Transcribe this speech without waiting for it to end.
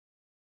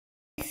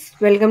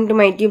Welcome to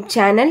my YouTube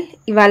channel.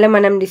 ఇవాళ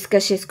మనం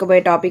discuss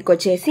చేసుకోబోయే టాపిక్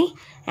వచ్చేసి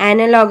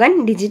analogue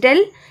and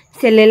digital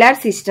cellular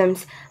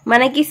systems.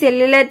 మనకి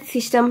సెల్యులార్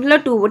సిస్టమ్స్లో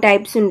 2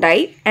 టైప్స్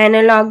ఉంటాయి.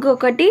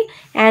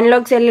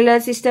 అనలాగ్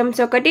సెల్యులార్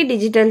సిస్టమ్స్ ఒకటి,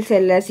 డిజిటల్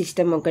సెల్యులార్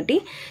సిస్టమ్ ఒకటి.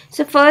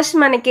 సో ఫస్ట్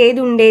మనకి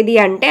ఏది ఉండేది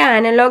అంటే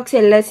అనలాగ్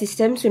సెల్యులార్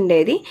సిస్టమ్స్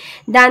ఉండేది.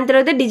 దాని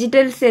తర్వాత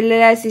డిజిటల్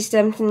సెల్యులార్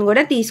సిస్టమ్స్ని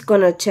కూడా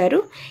తీసుకొని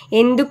వచ్చారు.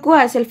 ఎందుకు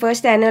అసలు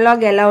ఫస్ట్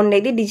అనలాగ్ ఎలా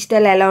ఉండేది,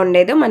 డిజిటల్ ఎలా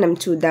ఉండేదో మనం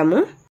చూద్దాము.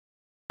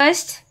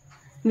 First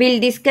we'll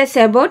discuss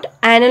about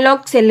analog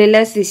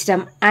cellular system.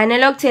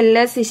 Analog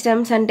cellular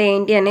systems అంటే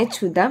ఏంటి అనేది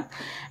చూద్దాం.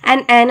 An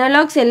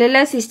analog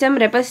cellular system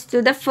refers to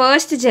the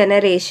first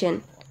generation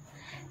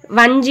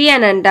 1G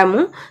అని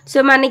అంటాము. సో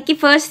మనకి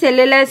ఫస్ట్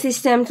సెల్యులర్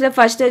సిస్టమ్స్లో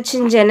ఫస్ట్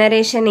వచ్చిన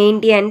జనరేషన్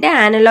ఏంటి అంటే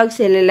అనలాగ్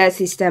సెల్యులర్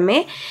సిస్టమే.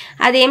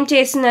 అదేం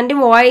చేస్తుందంటే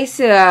వాయిస్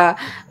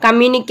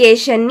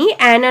కమ్యూనికేషన్ని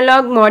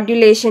అనలాగ్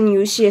మాడ్యులేషన్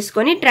యూజ్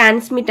చేసుకొని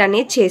ట్రాన్స్మిట్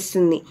అనేది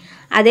చేస్తుంది.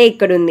 అదే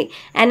ఇక్కడ ఉంది.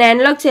 And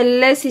analogue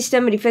cellular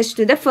system refers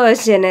to the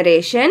first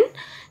generation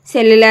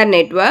cellular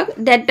network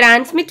that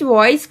transmits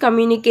voice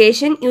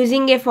communication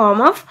using a form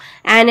of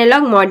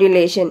analog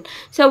modulation.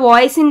 So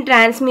voice in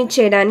transmit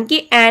చేయడానికి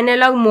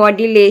analogue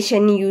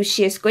modulation use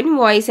చేసుకొని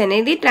voice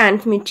అనేది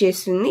transmit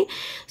చేస్తుంది.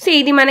 So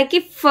ఇది మనకి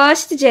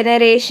first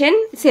generation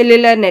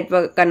cellular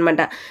network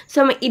అనమాట.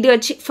 So ఇది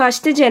వచ్చి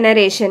first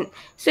generation.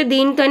 So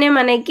దీంతోనే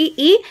మనకి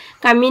ఈ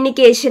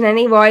కమ్యూనికేషన్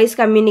అని వాయిస్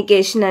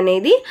కమ్యూనికేషన్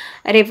అనేది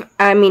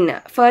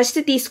ఫస్ట్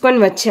తీసుకొని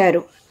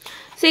వచ్చారు.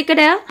 సో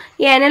ఇక్కడ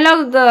ఈ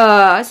అనలాగ్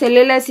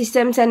సెల్యులర్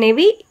సిస్టమ్స్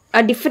అనేవి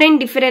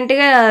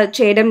డిఫరెంట్గా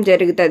చేయడం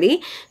జరుగుతుంది.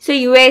 సో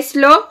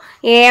యుఎస్లో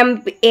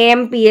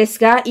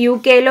ఏఎంపిఎస్గా,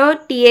 యూకేలో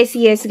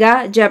టీఏసిఎస్గా,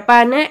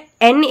 జపాన్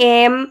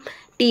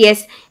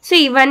ఎన్ఏఎంటిఎస్. సో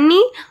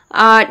ఇవన్నీ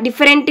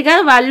డిఫరెంట్గా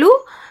వాళ్ళు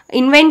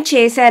ఇన్వెంట్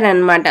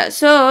చేశారనమాట.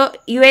 సో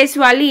యుఎస్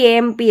వాళ్ళు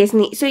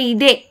ఏఎంపిఎస్ని, సో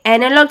ఇదే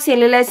అనలాగ్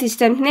సెల్యులర్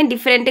సిస్టమ్స్ని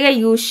డిఫరెంట్గా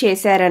యూజ్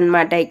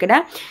చేశారనమాట ఇక్కడ.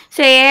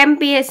 సో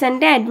ఏఎంపిఎస్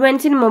అంటే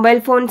అడ్వాన్స్డ్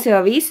మొబైల్ ఫోన్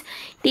సర్వీస్,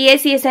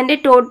 టీఏసిఎస్ అంటే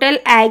total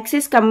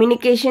access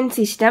communication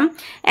system,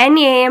 and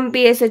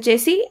ఏఎంపిఎస్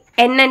వచ్చేసి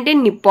ఎన్ అంటే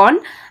Nippon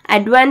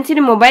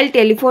advanced mobile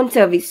telephone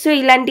service. So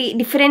ఇలాంటి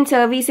డిఫరెంట్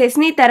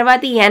సర్వీసెస్ని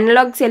తర్వాత ఈ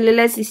అనలాగ్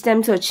సెల్యులర్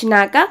సిస్టమ్స్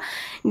వచ్చినాక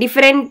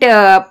డిఫరెంట్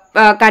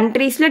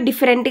కంట్రీస్లో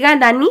డిఫరెంట్గా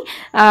దాన్ని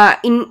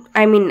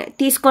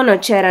తీసుకొని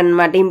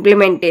వచ్చారనమాట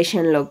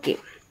ఇంప్లిమెంటేషన్లోకి.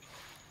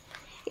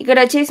 ఇక్కడ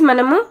వచ్చేసి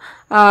మనము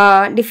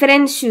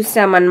డిఫరెన్స్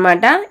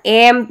చూస్తామన్నమాట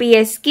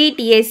ఏఎంపిఎస్కి,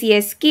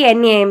 టీఏసిఎస్కి,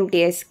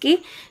 ఎన్ఏఎంటిఎస్కి.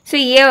 సో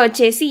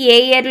వచ్చేసి ఏ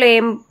ఇయర్లో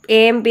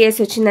ఏఎంపిఎస్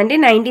వచ్చిందంటే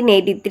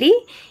 1983,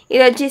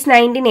 ఇది వచ్చేసి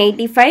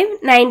 1985,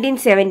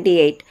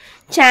 1978.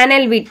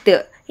 Channel width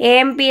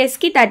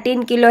ఏఎంపిఎస్కి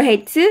 13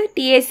 kHz,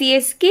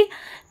 టీఏసిఎస్కి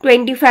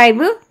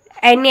 25,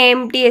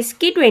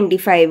 ఎన్ఏఎంటిఎస్కి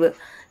 25.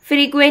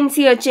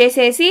 ఫ్రీక్వెన్సీ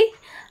వచ్చేసేసి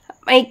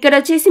ఇక్కడ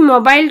వచ్చేసి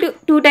మొబైల్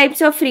 2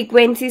 టైప్స్ ఆఫ్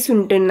ఫ్రీక్వెన్సీస్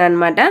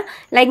ఉంటుందన్నమాట.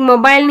 లైక్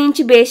మొబైల్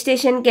నుంచి బేస్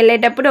స్టేషన్కి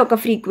వెళ్ళేటప్పుడు ఒక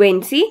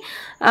ఫ్రీక్వెన్సీ,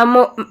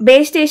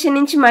 బేస్ స్టేషన్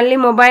నుంచి మళ్ళీ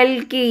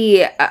మొబైల్కి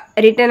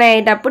రిటర్న్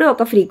అయ్యేటప్పుడు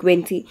ఒక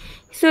frequency.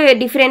 So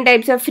different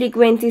types of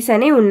frequencies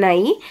అనేవి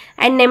ఉన్నాయి.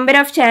 అండ్ నెంబర్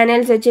ఆఫ్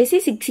ఛానల్స్ వచ్చేసి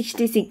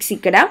 666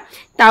 ఇక్కడ,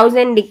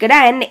 1000 ఇక్కడ,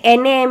 అండ్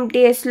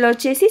ఎన్ఏఎంటిఎస్లో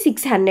వచ్చేసి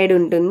 600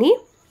 ఉంటుంది.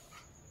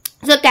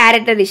 సో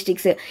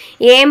క్యారెక్టరిస్టిక్స్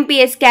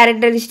ఏఎంపిఎస్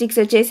క్యారెక్టరిస్టిక్స్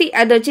వచ్చేసి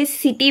అది వచ్చేసి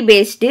సిటీ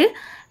బేస్డ్,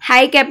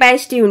 హై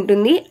కెపాసిటీ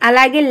ఉంటుంది,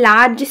 అలాగే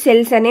లార్జ్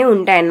సెల్స్ అనేవి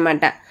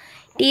ఉంటాయన్నమాట.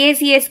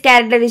 టీఏసిఎస్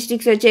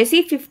క్యారెక్టరిస్టిక్స్ వచ్చేసి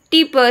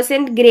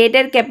 50%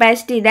 గ్రేటర్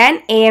కెపాసిటీ దాన్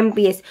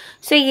ఏఎంపిఎస్.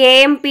 సో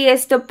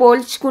ఏఎంపిఎస్తో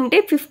పోల్చుకుంటే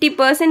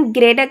 50%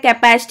 గ్రేటర్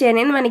కెపాసిటీ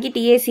అనేది మనకి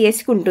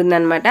టీఏసిఎస్కి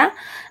ఉంటుందన్నమాట.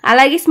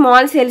 అలాగే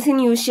స్మాల్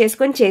సెల్స్ని యూజ్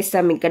చేసుకొని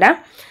చేస్తాం ఇక్కడ.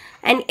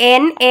 అండ్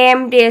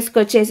ఎన్ఏఎంటిఎస్కి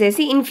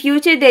వచ్చేసేసి in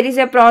future there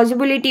is a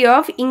possibility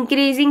of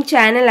increasing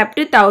channel up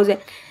to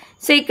 1000.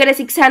 So ఇక్కడ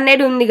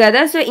 600 ఉంది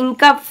కదా. సో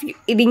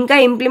ఇంకా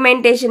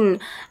ఇంప్లిమెంటేషన్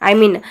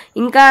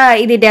ఇంకా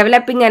ఇది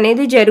డెవలపింగ్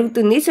అనేది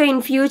జరుగుతుంది. సో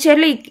ఇన్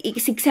ఫ్యూచర్లో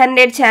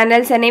 600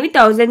 ఛానల్స్ అనేవి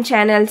 1000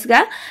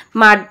 ఛానల్స్గా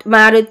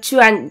మారొచ్చు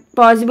అండ్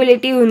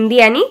పాసిబిలిటీ ఉంది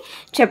అని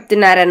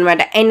చెప్తున్నారనమాట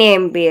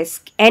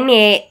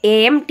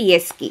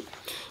ఎన్ఏఎంటిఎస్కి.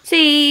 సో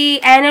ఈ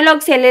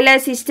అనలాగ్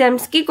సెల్యులర్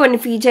సిస్టమ్స్కి కొన్ని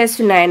ఫీచర్స్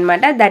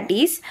ఉన్నాయన్నమాట. That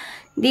is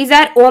these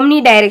are omni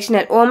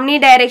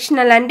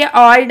directional అంటే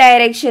ఆల్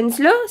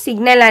డైరెక్షన్స్లో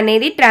సిగ్నల్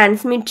అనేది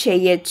ట్రాన్స్మిట్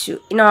చేయొచ్చు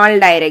in all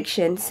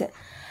directions.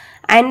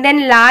 And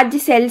then large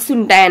cells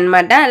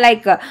ఉంటాయన్నమాట.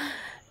 లైక్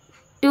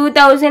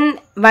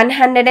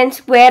 2100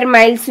 స్క్వేర్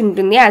మైల్స్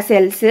ఉంటుంది ఆ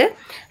cells.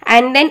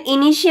 And then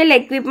initial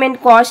equipment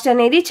cost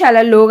అనేది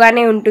చాలా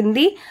లోగానే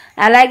ఉంటుంది.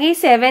 అలాగే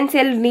 7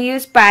 సెల్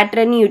రీయూజ్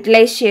ప్యాటర్న్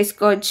యూటిలైజ్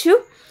చేసుకోవచ్చు.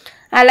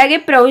 అలాగే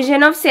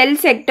ప్రొవిజన్ ఆఫ్ సెల్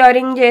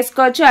సెక్టారింగ్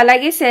చేసుకోవచ్చు.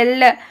 అలాగే సెల్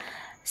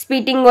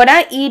స్ప్లిట్టింగ్ కూడా,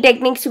 ఈ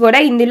టెక్నిక్స్ కూడా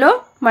ఇందులో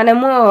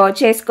మనము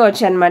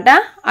చేసుకోవచ్చు అనమాట.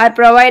 Are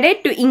provided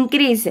to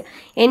increase.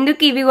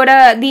 ఎందుకు ఇవి కూడా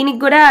దీనికి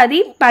కూడా అది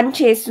పని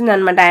చేస్తుంది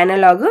అనమాట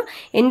అనలాగ్.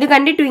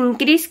 ఎందుకంటే to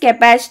increase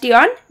capacity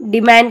on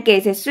demand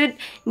cases.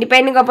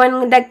 Depending upon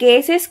the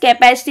cases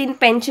కెపాసిటీని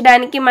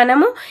పెంచడానికి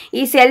మనము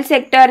ఈ సెల్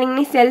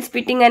సెక్టారింగ్ని, సెల్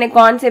స్ప్లిట్టింగ్ అనే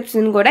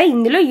కాన్సెప్ట్స్ని కూడా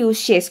ఇందులో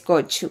యూజ్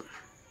చేసుకోవచ్చు.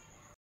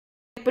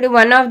 ఇప్పుడు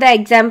వన్ ఆఫ్ ద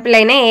ఎగ్జాంపుల్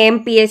అయిన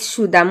ఏఎంపిఎస్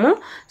చూద్దాము.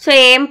 సో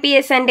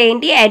ఏఎంపిఎస్ అంటే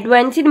ఏంటి?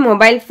 Advanced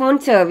mobile phone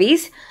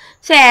service.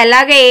 So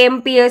ఎలాగ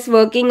ఏఎంపిఎస్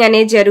వర్కింగ్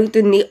అనేది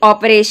జరుగుతుంది,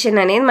 ఆపరేషన్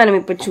అనేది మనం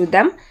ఇప్పుడు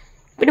చూద్దాం.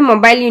 ఇప్పుడు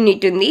మొబైల్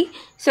యూనిట్ ఉంది.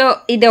 సో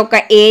ఇది ఒక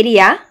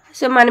ఏరియా.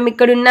 సో మనం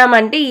ఇక్కడ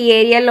ఉన్నామంటే, ఈ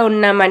ఏరియాలో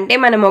ఉన్నామంటే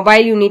మన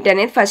మొబైల్ యూనిట్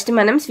అనేది ఫస్ట్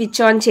మనం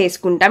స్విచ్ ఆన్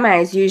చేసుకుంటాం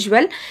యాజ్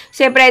యూజువల్. సో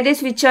ఎప్పుడైతే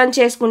స్విచ్ ఆన్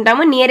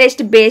చేసుకుంటామో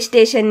నియరెస్ట్ బేస్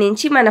స్టేషన్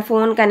నుంచి మన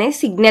ఫోన్కి అనేది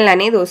సిగ్నల్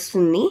అనేది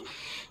వస్తుంది.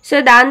 సో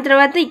దాని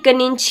తర్వాత ఇక్కడ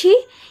నుంచి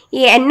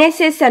ఈ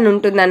ఎన్ఎస్ఎస్ అని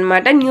ఉంటుంది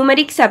అనమాట,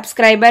 న్యూమరిక్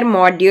సబ్స్క్రైబర్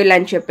మాడ్యూల్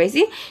అని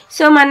చెప్పేసి.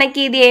 సో మనకి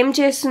ఇది ఏం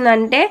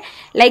చేస్తుందంటే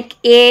లైక్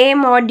ఏ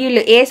మాడ్యూల్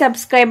ఏ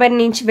సబ్స్క్రైబర్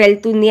నుంచి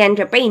వెళ్తుంది అని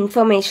చెప్పే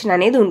ఇన్ఫర్మేషన్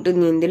అనేది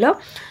ఉంటుంది ఇందులో.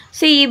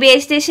 సో ఈ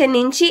బేస్ స్టేషన్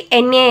నుంచి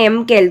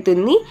ఎన్ఏఎంకి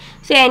వెళ్తుంది.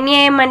 సో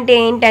ఎన్ఏఎం అంటే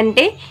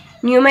ఏంటంటే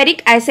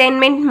న్యూమరిక్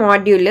అసైన్మెంట్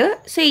మాడ్యూల్.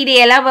 సో ఇది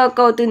ఎలా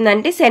వర్క్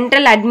అవుతుందంటే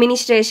సెంట్రల్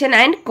అడ్మినిస్ట్రేషన్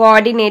అండ్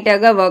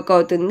కోఆర్డినేటర్గా వర్క్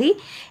అవుతుంది,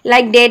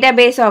 like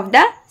database of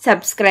the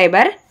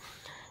subscriber.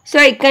 So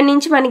ఇక్కడ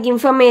నుంచి మనకి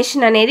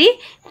ఇన్ఫర్మేషన్ అనేది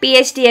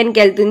పిఎస్టిఎన్కి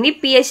వెళ్తుంది.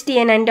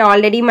 పిఎస్టిఎన్ అంటే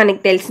ఆల్రెడీ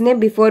మనకి తెలిసిందే,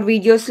 బిఫోర్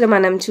వీడియోస్లో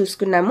మనం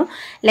చూసుకున్నాము,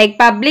 like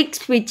public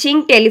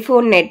switching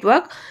telephone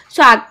network.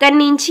 So అక్కడి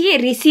నుంచి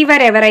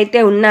రిసీవర్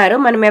ఎవరైతే ఉన్నారో,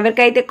 మనం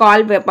ఎవరికైతే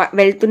కాల్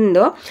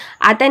వెళ్తుందో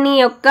అతని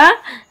యొక్క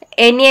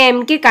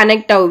ఎన్ఏఎంకి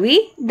కనెక్ట్ అవ్వి,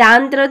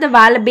 దాని తర్వాత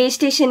వాళ్ళ బేస్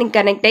స్టేషన్కి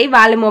కనెక్ట్ అయ్యి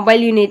వాళ్ళ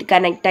మొబైల్ యూనిట్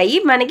కనెక్ట్ అయ్యి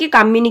మనకి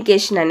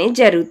కమ్యూనికేషన్ అనేది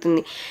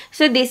జరుగుతుంది.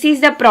 So this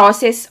is the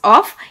process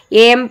of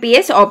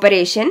ఏఎంపిఎస్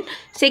operation.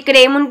 So ఇక్కడ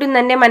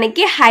ఏముంటుందంటే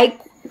మనకి హై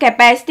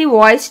కెపాసిటీ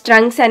వాయిస్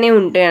ట్రంక్స్ అనేవి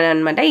ఉంటాయి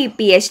అనమాట ఈ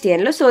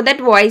పిఎస్టిఎన్లో. సో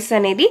దట్ వాయిస్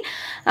అనేది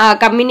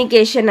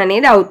కమ్యూనికేషన్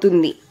అనేది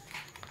అవుతుంది.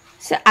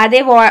 సో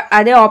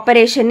అదే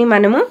ఆపరేషన్ని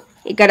మనము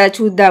ఇక్కడ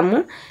చూద్దాము.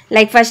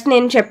 లైక్ ఫస్ట్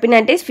నేను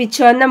చెప్పినట్టే switch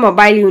on the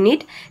mobile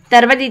unit,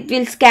 తర్వాత it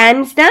will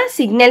scans the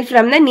signal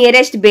from the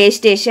nearest base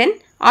station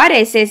or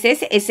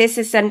SSS.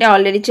 SSS అంటే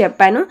ఆల్రెడీ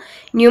చెప్పాను,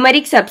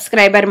 న్యూమరిక్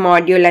సబ్స్క్రైబర్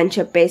మాడ్యూల్ అని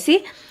చెప్పేసి.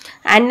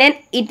 And then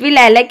it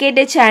will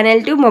allocate A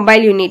channel to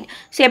mobile unit.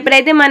 So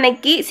ఎప్పుడైతే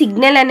మనకి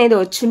signal అనేది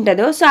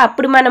వచ్చుంటుందో so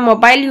అప్పుడు మన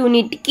మొబైల్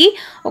యూనిట్కి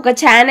ఒక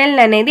ఛానల్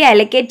అనేది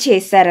అలొకేట్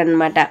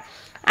చేస్తారనమాట.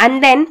 అండ్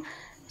దెన్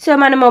సో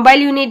మన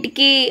మొబైల్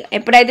యూనిట్కి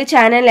ఎప్పుడైతే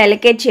ఛానల్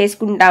అలొకేట్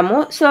చేసుకుంటామో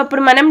సో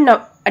అప్పుడు మనం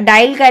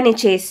డైల్ కానీ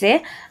చేస్తే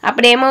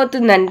అప్పుడు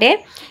ఏమవుతుందంటే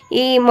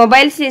ఈ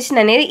మొబైల్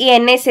స్టేషన్ అనేది ఈ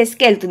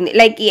ఎన్ఎస్ఎస్కి వెళ్తుంది,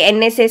 లైక్ ఈ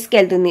ఎన్ఎస్ఎస్కి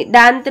వెళ్తుంది,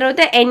 దాని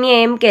తర్వాత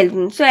ఎన్ఏఎంకి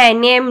వెళ్తుంది. సో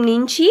ఎన్ఏఎం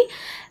నుంచి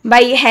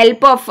బై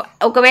హెల్ప్ ఆఫ్,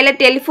 ఒకవేళ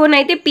టెలిఫోన్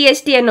అయితే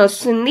పిఎస్టిఎన్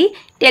వస్తుంది,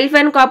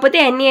 టెలిఫోన్ కాకపోతే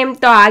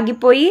ఎన్ఏఎంతో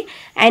ఆగిపోయి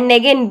అండ్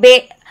అగైన్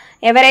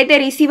ఎవరైతే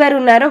రిసీవర్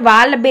ఉన్నారో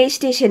వాళ్ళ బేస్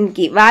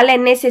స్టేషన్కి వాళ్ళ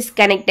ఎన్ఎస్ఎస్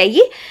కనెక్ట్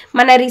అయ్యి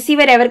మన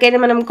రిసీవర్ ఎవరికైతే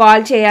మనం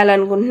కాల్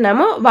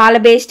చేయాలనుకుంటున్నామో వాళ్ళ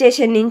బేస్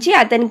స్టేషన్ నుంచి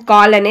అతనికి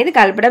కాల్ అనేది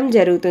కలపడం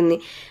జరుగుతుంది.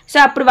 సో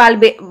అప్పుడు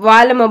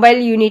వాళ్ళ మొబైల్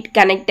యూనిట్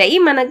కనెక్ట్ అయ్యి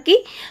మనకి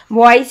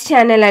వాయిస్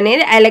ఛానల్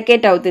అనేది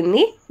అలొకేట్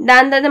అవుతుంది.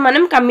 దాని తర్వాత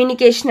మనం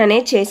కమ్యూనికేషన్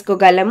అనేది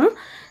చేసుకోగలము.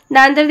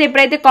 దాని తర్వాత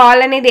ఎప్పుడైతే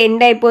కాల్ అనేది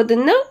ఎండ్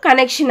అయిపోతుందో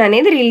కనెక్షన్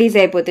అనేది రిలీజ్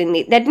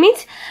అయిపోతుంది. దట్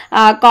మీన్స్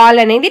కాల్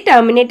అనేది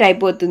టర్మినేట్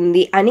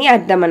అయిపోతుంది అని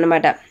అర్థం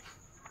అన్నమాట.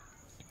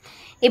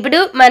 ఇప్పుడు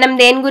మనం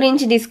దేని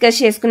గురించి డిస్కస్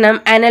చేసుకున్నాం?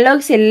 అనలాగ్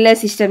సెల్యులర్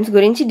సిస్టమ్స్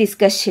గురించి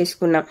డిస్కస్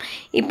చేసుకున్నాం.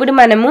 ఇప్పుడు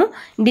మనము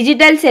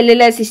డిజిటల్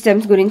సెల్యులర్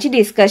సిస్టమ్స్ గురించి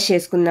డిస్కస్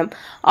చేసుకుందాం.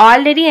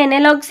 ఆల్రెడీ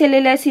అనలాగ్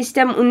సెల్యులర్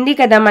సిస్టమ్ ఉంది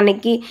కదా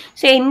మనకి.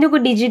 సో ఎందుకు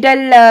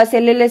డిజిటల్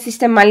సెల్యులర్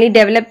సిస్టమ్ మళ్ళీ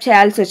డెవలప్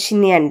చేయాల్సి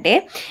వచ్చింది అంటే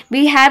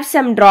we have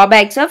some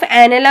drawbacks of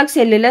analogue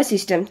cellular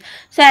systems.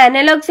 So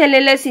analogue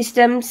cellular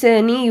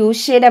సిస్టమ్స్ని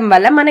use చేయడం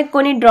వల్ల మనకు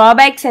కొన్ని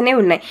డ్రాబ్యాక్స్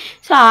అనేవి ఉన్నాయి.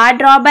 సో ఆ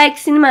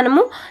డ్రాబ్యాక్స్ని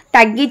మనము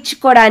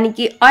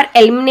తగ్గించుకోవడానికి ఆర్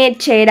ఎలిమినేట్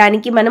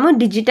చేయడానికి మనము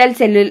డిజిటల్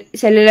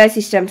సెల్యులర్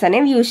సిస్టమ్స్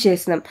అనేవి యూజ్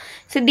చేస్తున్నాం.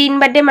 సో దీన్ని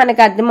బట్టే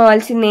మనకు అర్థం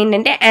అవ్వాల్సింది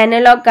ఏంటంటే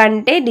అనలాగ్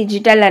కంటే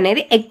డిజిటల్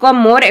అనేది ఎక్కువ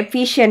మోర్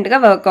ఎఫిషియెంట్గా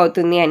వర్క్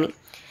అవుతుంది అని.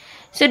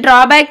 సో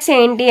డ్రాబ్యాక్స్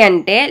ఏంటి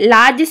అంటే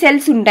లార్జ్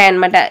సెల్స్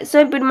ఉంటాయన్నమాట. సో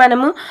ఇప్పుడు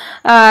మనము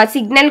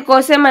సిగ్నల్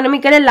కోసం మనం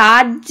ఇక్కడ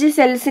లార్జ్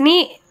సెల్స్ని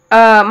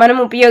మనం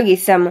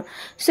ఉపయోగిస్తాము.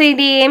 సో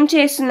ఇది ఏం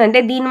చేస్తుందంటే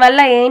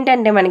దీనివల్ల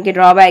ఏంటంటే మనకి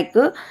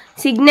డ్రాబ్యాక్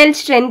సిగ్నల్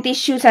స్ట్రెంత్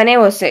ఇష్యూస్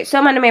అనేవి వస్తాయి. సో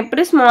మనం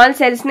ఎప్పుడు స్మాల్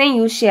సెల్స్నే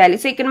యూజ్ చేయాలి.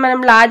 సో ఇక్కడ మనం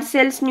లార్జ్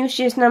సెల్స్ని యూజ్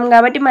చేస్తున్నాం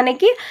కాబట్టి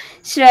మనకి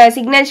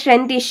సిగ్నల్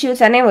స్ట్రెంత్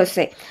ఇష్యూస్ అనేవి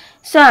వస్తాయి.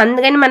 సో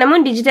అందుకని మనము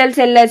డిజిటల్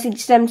సెల్యులర్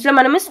సిస్టమ్స్లో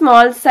మనము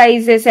స్మాల్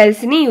సైజ్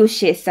సెల్స్ని యూజ్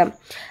చేస్తాం.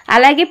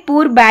 అలాగే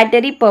పూర్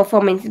బ్యాటరీ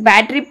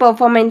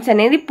పర్ఫార్మెన్స్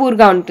అనేది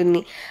పూర్గా ఉంటుంది.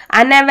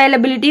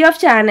 అన్అవైలబిలిటీ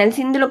ఆఫ్ ఛానల్స్,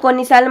 ఇందులో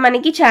కొన్నిసార్లు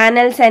మనకి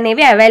ఛానల్స్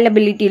అనేవి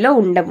అవైలబిలిటీలో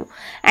ఉండవు.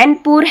 అండ్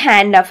పూర్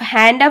హ్యాండ్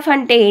ఆఫ్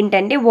అంటే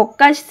ఏంటంటే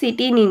ఒక్క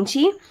సిటీ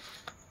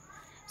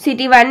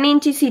 1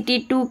 నుంచి సిటీ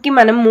 2కి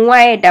మనం మూవ్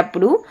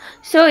అయ్యేటప్పుడు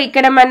సో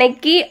ఇక్కడ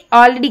మనకి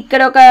ఆల్రెడీ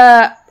ఇక్కడ ఒక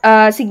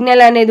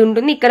సిగ్నల్ అనేది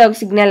ఉంటుంది, ఇక్కడ ఒక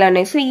సిగ్నల్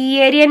అనేది. సో ఈ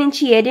ఏరియా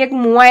నుంచి ఏరియాకి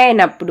మూవ్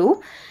అయినప్పుడు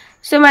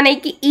సో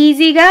మనకి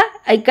ఈజీగా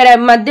ఇక్కడ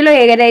మధ్యలో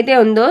ఏదైతే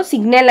ఉందో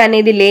సిగ్నల్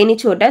అనేది లేని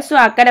చోట, సో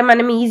అక్కడ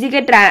మనం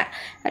ఈజీగా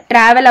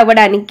ట్రావెల్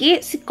అవ్వడానికి,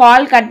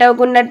 కాల్ కట్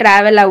అవ్వకుండా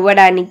ట్రావెల్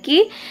అవ్వడానికి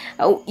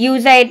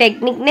యూజ్ అయ్యే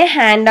టెక్నిక్నే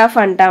హ్యాండ్ ఆఫ్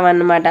అంటాం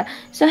అన్నమాట.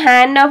 సో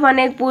హ్యాండ్ ఆఫ్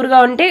అనేది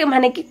పూర్గా ఉంటే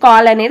మనకి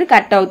కాల్ అనేది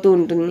కట్ అవుతూ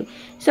ఉంటుంది.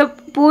 సో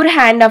పూర్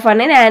హ్యాండ్ ఆఫ్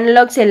అనేది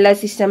అనలాగ్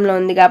సెల్యులార్ సిస్టంలో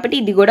ఉంది కాబట్టి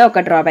ఇది కూడా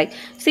ఒక డ్రాబ్యాక్.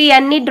 సో ఈ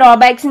అన్ని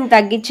డ్రాబ్యాక్స్ని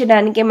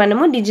తగ్గించడానికే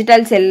మనము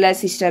డిజిటల్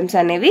సెల్యులార్ సిస్టమ్స్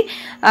అనేవి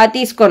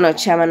తీసుకొని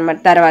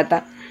వచ్చామన్నమాట. తర్వాత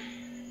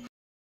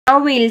now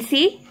we'll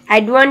see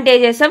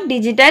advantages of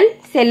digital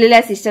cellular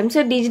system. So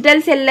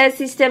digital cellular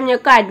system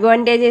యొక్క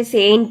అడ్వాంటేజెస్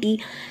ఏంటి,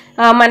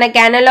 మనకి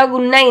అనలాగ్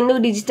ఉన్న ఎందుకు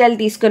డిజిటల్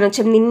తీసుకొని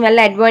వచ్చాం,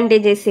 దీనివల్ల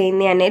అడ్వాంటేజెస్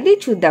ఏంటి అనేది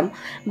చూద్దాం.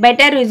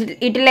 Better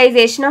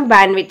utilisation of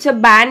bandwidth. So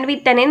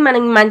bandwidth అనేది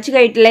మనకి మంచిగా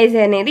యూటిలైజ్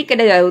అనేది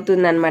ఇక్కడ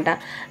జరుగుతుంది అనమాట.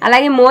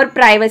 అలాగే మోర్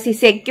ప్రైవసీ,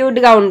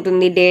 సెక్యూర్డ్గా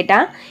ఉంటుంది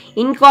data.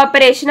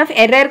 Incorporation of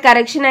error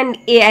correction and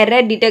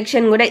error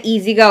detection కూడా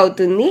ఈజీగా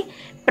అవుతుంది.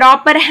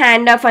 ప్రాపర్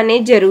హ్యాండ్ ఆఫ్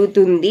అనేది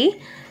జరుగుతుంది.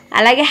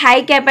 అలాగే హై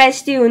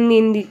కెపాసిటీ ఉంది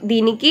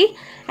దీనికి.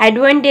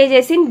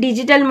 అడ్వాంటేజెస్ ఇన్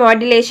డిజిటల్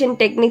మాడ్యులేషన్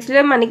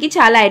టెక్నిక్స్లో మనకి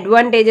చాలా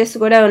అడ్వాంటేజెస్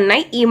కూడా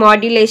ఉన్నాయి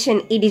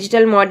ఈ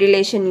డిజిటల్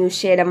మాడ్యులేషన్ యూజ్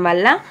చేయడం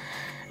వల్ల.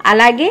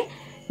 అలాగే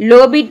లో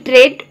bit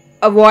rate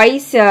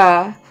voice,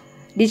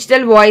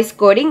 digital voice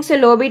coding. So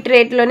లో బిట్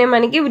రేట్లోనే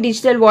మనకి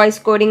డిజిటల్ వాయిస్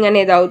కోడింగ్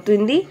అనేది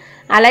అవుతుంది.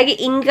 అలాగే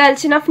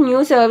ఇన్కల్షన్ ఆఫ్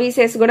న్యూ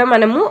సర్వీసెస్ కూడా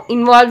మనము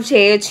ఇన్వాల్వ్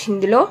చేయొచ్చు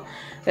ఇందులో.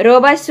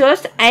 Robust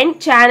source and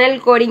channel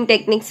coding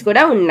techniques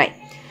కూడా ఉన్నాయి.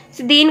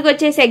 సో దీనికి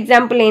వచ్చేసి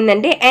ఎగ్జాంపుల్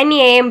ఏంటంటే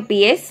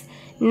NAMPS,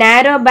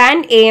 నారో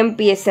బ్యాండ్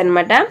AMPS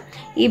అనమాట.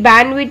 ఈ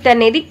బ్యాండ్ విడ్త్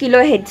అనేది కిలో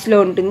హెడ్స్లో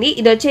ఉంటుంది.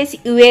 ఇది వచ్చేసి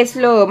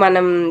యుఎస్లో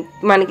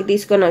మనకి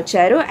తీసుకొని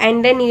వచ్చారు.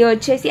 అండ్ దెన్ ఇది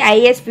వచ్చేసి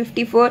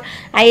IS-54,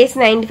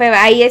 IS-95,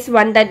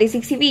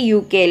 IS-136 ఇవి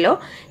యూకేలో.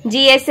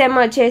 GSM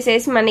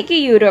వచ్చేసేసి మనకి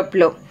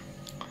యూరోప్లో.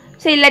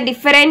 సో ఇలా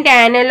డిఫరెంట్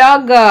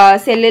అనలాగ్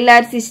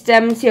సెల్యులార్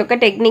సిస్టమ్స్ యొక్క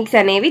టెక్నిక్స్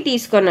అనేవి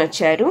తీసుకొని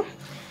వచ్చారు.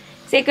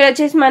 సో ఇక్కడ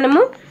వచ్చేసి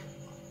మనము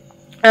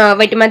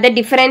వాటి మధ్య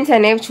డిఫరెన్స్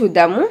అనేవి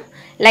చూద్దాము.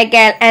 లైక్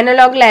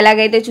అనలాగ్లో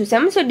ఎలాగైతే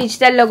చూసాము, సో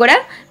డిజిటల్లో కూడా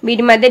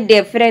వీటి మధ్య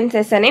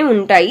డిఫరెన్సెస్ అనేవి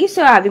ఉంటాయి.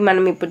 సో అవి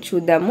మనం ఇప్పుడు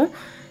చూద్దాము.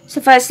 So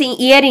first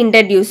year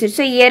introduced.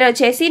 So year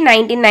వచ్చేసి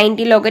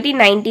 1990లో ఒకటి,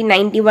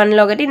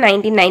 1991లో ఒకటి,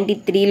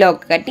 1993లో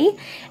ఒకటి.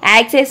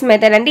 యాక్సెస్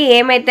మెథడ్ అంటే ఏ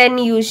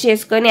మెథడ్ని యూజ్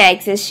చేసుకొని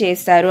యాక్సెస్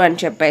చేస్తారు అని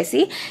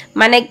చెప్పేసి.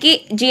 మనకి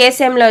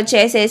GSMలో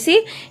వచ్చేసేసి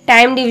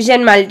time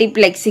division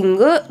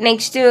multiplexing.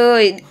 Next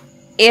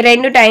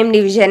 2 time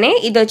డివిజనే.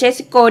 ఇది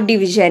వచ్చేసి కోడ్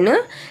డివిజన్,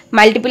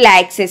 మల్టిపుల్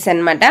యాక్సెస్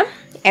అనమాట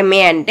MA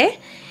అంటే.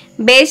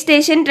 Base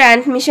station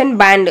transmission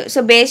band. So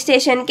base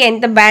స్టేషన్కి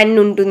ఎంత బ్యాండ్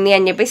ఉంటుంది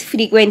అని చెప్పేసి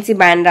ఫ్రీక్వెన్సీ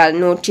బ్యాండ్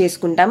నోట్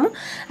చేసుకుంటాము.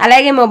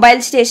 అలాగే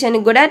మొబైల్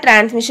స్టేషన్కి కూడా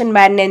ట్రాన్స్మిషన్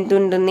బ్యాండ్ ఎంత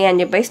ఉంటుంది అని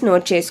చెప్పేసి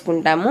నోట్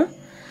చేసుకుంటాము.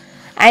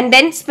 And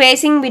then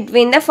spacing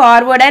between the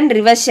forward and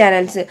reverse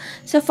channels.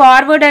 So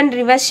forward and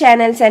reverse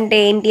channels అంటే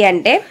ఏంటి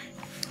అంటే,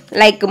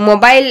 లైక్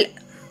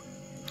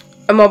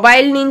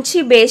మొబైల్ నుంచి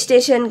బేస్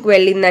స్టేషన్కి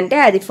వెళ్ళిందంటే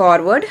అది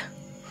ఫార్వర్డ్,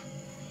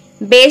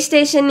 బేస్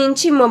స్టేషన్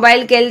నుంచి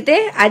మొబైల్కి వెళ్తే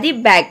అది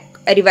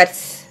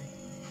రివర్స్.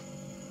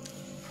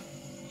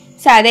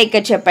 సో అదే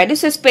ఇక్కడ చెప్పాడు.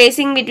 So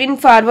spacing between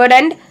forward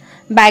and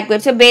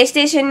backward. So base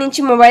station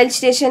నుంచి మొబైల్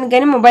స్టేషన్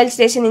కానీ మొబైల్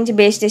స్టేషన్ నుంచి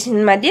బేస్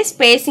స్టేషన్ మధ్య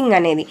స్పేసింగ్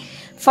అనేది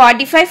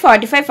 45,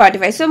 45,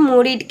 45. సో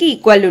మూడింటికి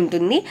ఈక్వల్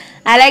ఉంటుంది.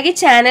 అలాగే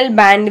channel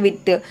band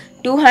with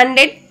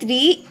 200,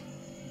 3,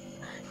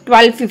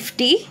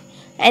 1250.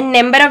 And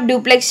number of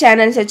duplex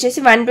channels వచ్చేసి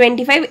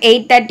 125,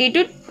 830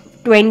 to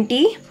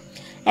 20.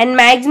 And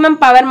maximum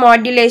power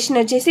modulation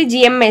వచ్చేసి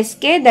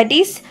GMSK, that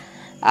is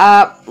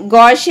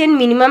Gaussian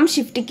minimum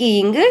shift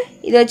keying.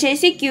 ఇది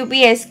వచ్చేసి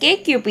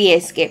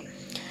QPSK.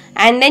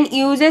 And then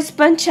users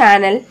per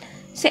channel.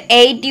 So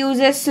 8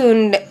 users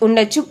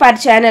ఉండొచ్చు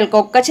per ఛానల్కి.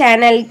 ఒక్క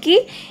ఛానల్కి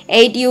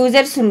 8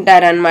 యూజర్స్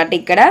ఉంటారనమాట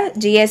ఇక్కడ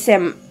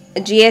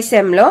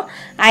GSMలో.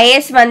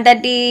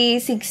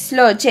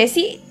 IS-136లో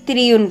వచ్చేసి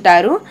 3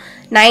 ఉంటారు.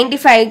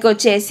 95కి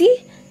వచ్చేసి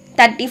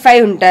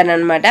 35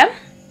 ఉంటారనమాట.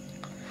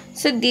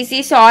 So this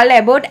is all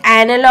about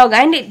analogue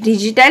and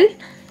digital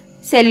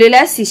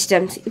cellular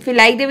systems. If you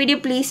like the video,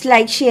 please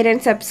like, share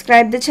and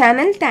subscribe the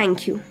channel. Thank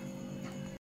you.